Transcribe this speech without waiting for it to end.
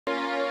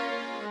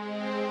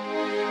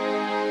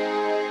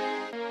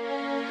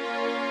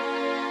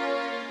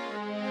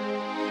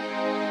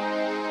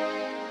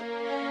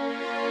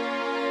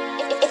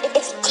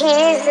It's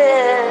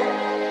teaser.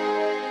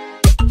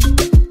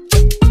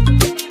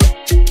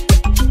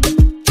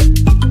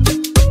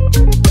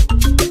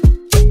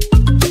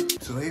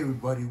 So hey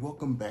everybody,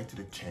 welcome back to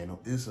the channel.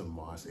 It's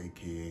Amos,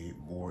 aka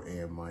More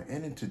AMI,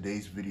 and in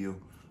today's video,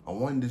 I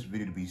wanted this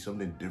video to be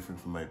something different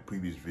from my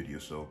previous video.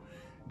 So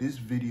this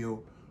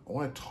video, I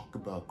want to talk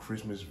about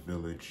Christmas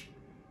Village,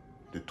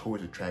 the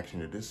tourist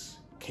attraction that this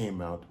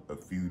came out a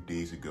few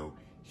days ago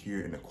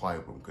here in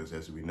Akwa Ibom, because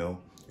as we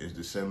know, it's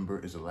December,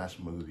 is the last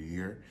month of the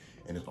year,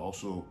 and it's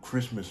also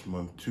Christmas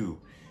month too.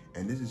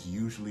 And this is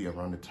usually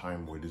around the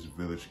time where this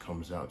village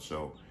comes out.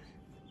 So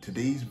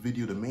today's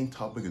video, the main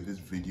topic of this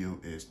video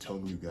is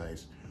telling you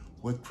guys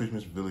what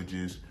Christmas Village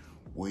is,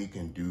 what you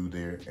can do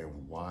there, and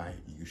why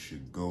you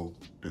should go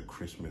to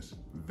Christmas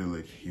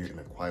Village here in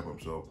Akwa Ibom.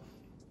 So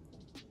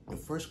the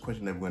first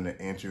question that we're going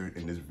to answer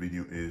in this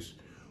video is,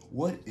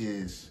 what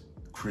is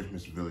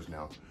Christmas Village?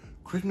 Now,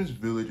 Christmas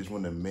Village is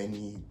one of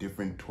many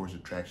different tourist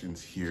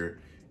attractions here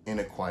in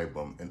Akwa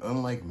Ibom. And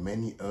unlike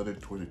many other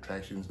tourist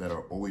attractions that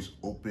are always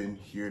open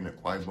here in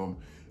Akwa Ibom,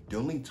 the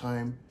only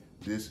time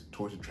this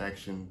tourist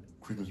attraction,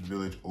 Christmas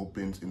Village,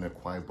 opens in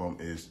Akwa Ibom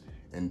is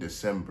in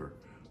December,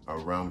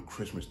 around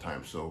Christmas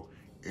time. So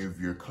if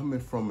you're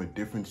coming from a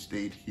different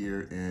state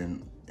here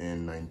in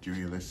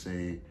Nigeria, let's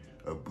say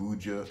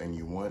Abuja, and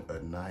you want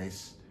a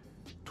nice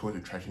tourist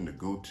attraction to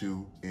go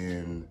to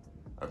in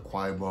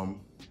Akwa Ibom,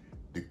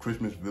 the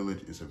Christmas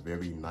Village is a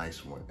very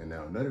nice one. And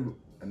now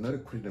another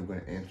question I'm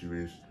going to answer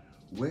is,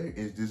 where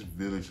is this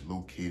village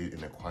located in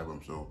Akwa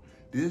Ibom? So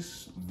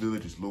this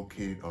village is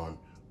located on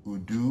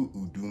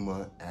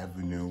Uduma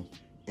Avenue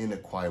in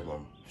Akwa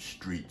Ibom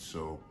Street.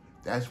 So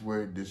that's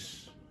where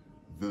this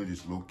village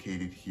is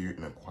located here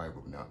in Akwa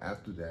Ibom. Now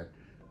after that,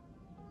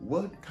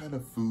 what kind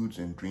of foods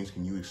and drinks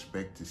can you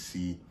expect to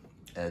see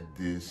at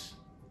this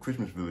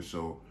Christmas Village?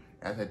 So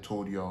as I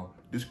told y'all,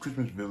 this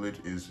Christmas Village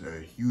is a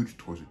huge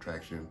tourist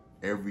attraction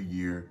every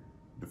year.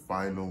 The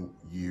final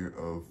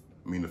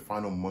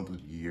month of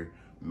the year,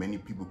 many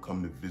people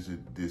come to visit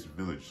this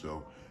village.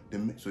 So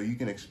you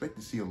can expect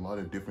to see a lot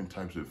of different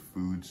types of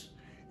foods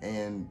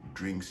and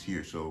drinks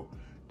here. So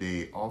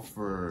they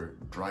offer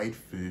dried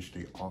fish,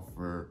 they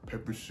offer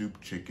pepper soup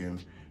chicken,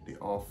 they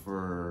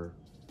offer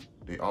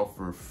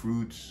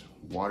fruits,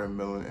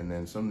 watermelon, and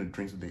then some of the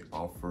drinks that they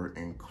offer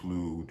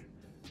include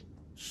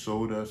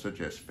soda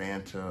such as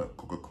Fanta,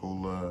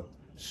 Coca-Cola,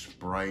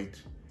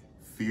 Sprite,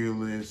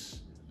 Fearless.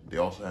 They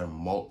also have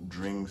malt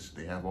drinks.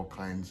 They have all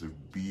kinds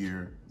of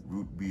beer,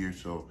 root beer.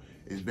 So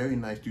it's very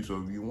nice too.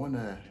 So if you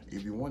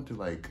want to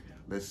like,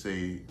 let's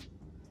say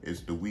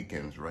it's the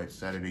weekends, right?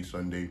 Saturday,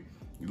 Sunday,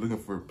 you're looking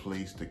for a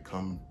place to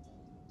come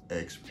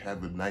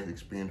have a nice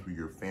experience with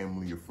your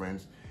family, your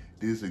friends,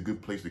 this is a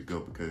good place to go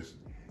because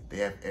they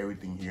have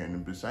everything here. And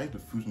then besides the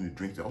foods and the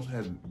drinks, they also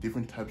have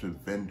different types of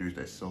vendors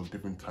that sell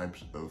different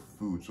types of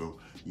food. So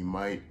you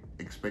might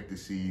expect to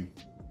see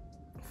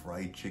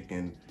fried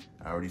chicken,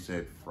 I already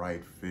said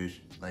fried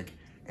fish, like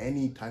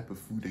any type of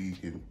food that you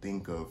can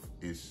think of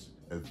is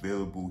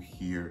available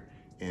here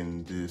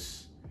in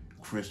this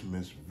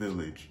Christmas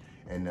Village.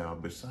 And now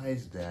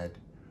besides that,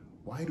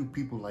 why do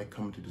people like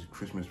coming to this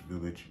Christmas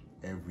Village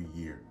every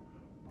year?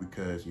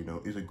 Because, you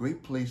know, it's a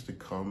great place to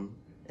come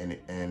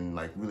and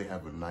like really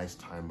have a nice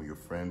time with your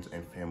friends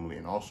and family.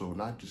 And also,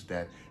 not just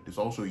that, there's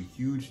also a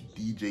huge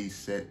DJ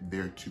set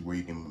there too, where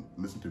you can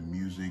listen to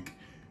music.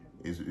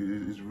 It's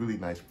a really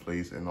nice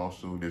place. And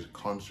also there's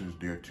concerts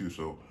there too.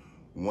 So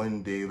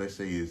one day, let's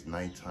say it's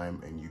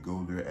nighttime and you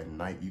go there at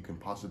night, you can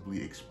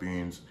possibly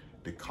experience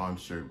the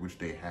concert which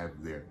they have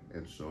there.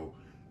 And so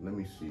let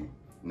me see.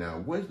 Now,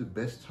 what is the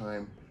best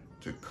time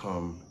to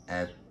come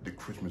at the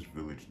Christmas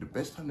Village? The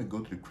best time to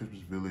go to the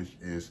Christmas Village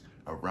is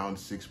around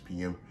 6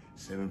 p.m.,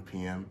 7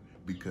 p.m.,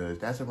 because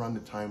that's around the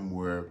time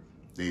where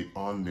they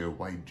on their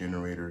white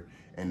generator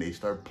and they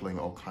start playing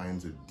all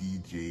kinds of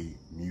DJ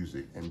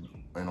music. And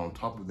on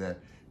top of that,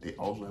 they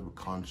also have a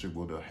concert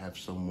where they'll have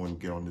someone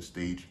get on the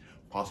stage,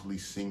 possibly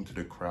sing to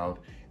the crowd,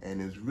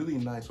 and it's really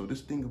nice. So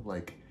just think of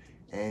like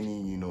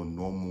any, you know,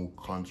 normal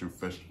concert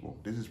festival.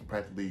 This is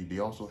practically, they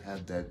also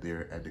have that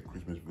there at the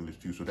Christmas Village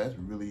too. So that's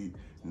really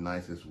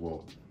nice as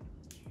well.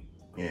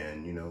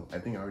 And, you know, I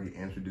think I already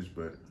answered this,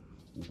 but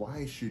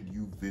why should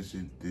you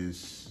visit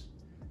this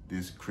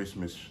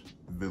Christmas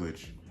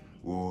Village?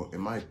 Well, in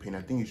my opinion,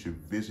 I think you should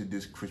visit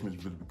this Christmas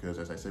Village because,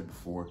 as I said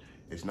before,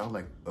 it's not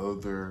like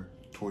other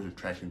tourist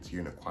attractions here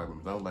in Akwa Ibom.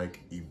 It's not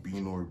like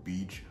Ibinor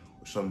Beach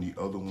or some of the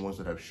other ones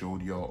that I've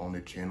showed y'all on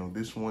the channel.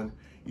 This one,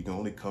 you can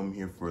only come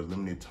here for a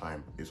limited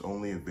time. It's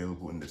only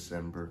available in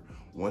December.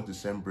 Once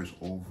December is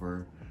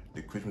over,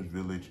 the Christmas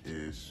Village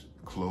is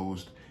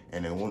closed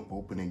and it won't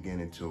open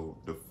again until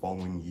the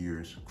following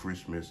year's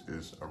Christmas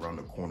is around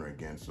the corner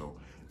again. So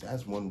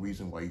that's one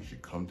reason why you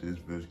should come to this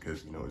village,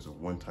 because, you know, it's a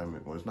one-time,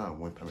 well, it's not a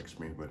one-time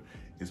experience, but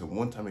it's a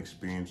one-time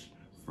experience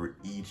for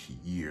each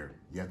year.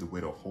 You have to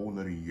wait a whole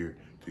nother year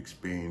to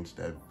experience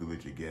that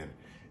village again.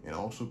 And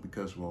also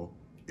because, well,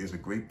 it's a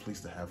great place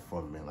to have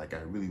fun, man. Like, I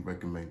really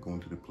recommend going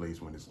to the place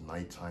when it's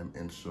nighttime.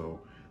 And so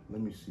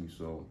let me see.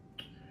 So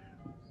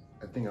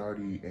I think I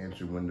already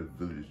answered when the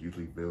village is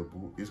usually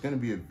available. It's going to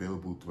be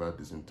available throughout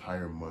this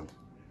entire month.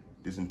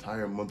 This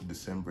entire month of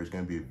December is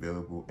going to be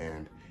available.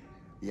 And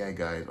yeah,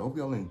 guys, I hope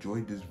y'all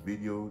enjoyed this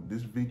video.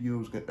 This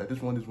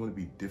one is going to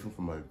be different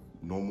from my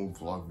normal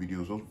vlog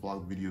videos. Those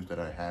vlog videos that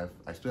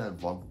I still have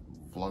vlog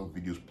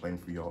videos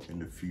planned for y'all in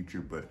the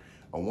future, but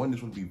I want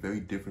this one to be very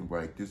different,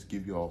 where I just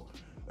give y'all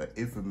an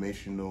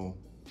informational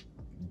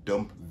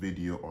dump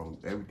video on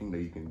everything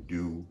that you can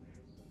do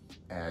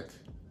at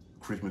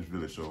Christmas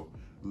Village. So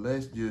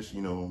let's just,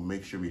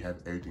 make sure we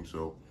have everything.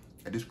 So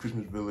at this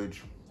Christmas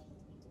Village,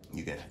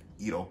 you can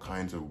eat all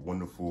kinds of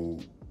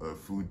wonderful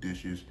food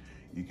dishes.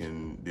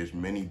 There's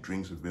many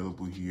drinks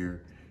available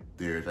here.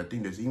 I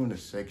think there's even a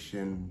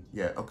section.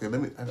 Yeah, okay,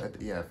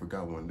 I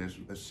forgot one. There's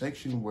a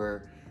section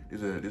where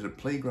there's a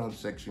playground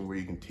section where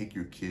you can take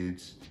your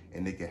kids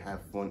and they can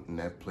have fun in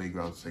that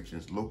playground section.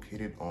 It's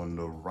located on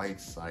the right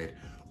side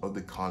of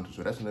the counter.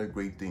 So that's another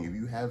great thing. If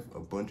you have a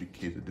bunch of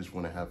kids that just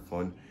want to have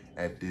fun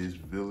at this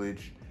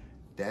village,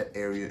 that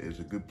area is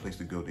a good place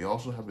to go. They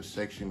also have a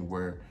section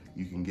where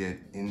you can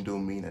get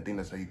Indomie. I think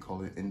that's how you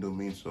call it,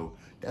 Indomie. So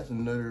that's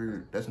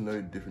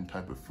another different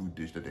type of food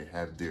dish that they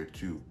have there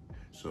too.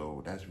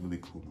 So that's really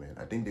cool, man.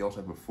 I think they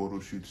also have a photo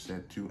shoot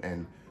set too,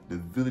 and the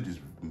village is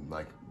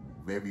like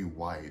very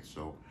wide.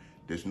 So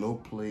there's no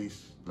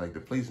place, like the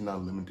place is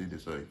not limited.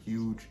 There's a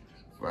huge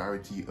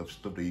variety of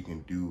stuff that you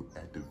can do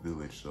at the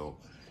village. So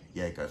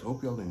yeah, guys,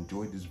 hope y'all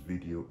enjoyed this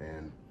video,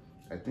 and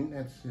I think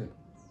that's it.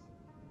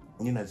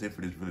 And that's it for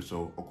this video.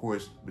 So of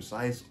course,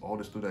 besides all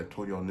the stuff that I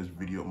told y'all in this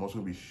video, I'm also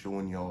gonna be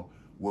showing y'all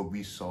what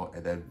we saw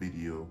at that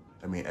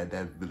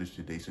village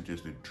today, such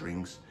as the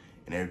drinks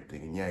and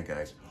everything. And yeah,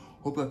 guys,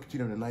 hope y'all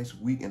continue on a nice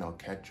week, and I'll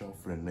catch y'all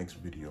for the next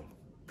video.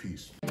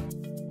 Peace.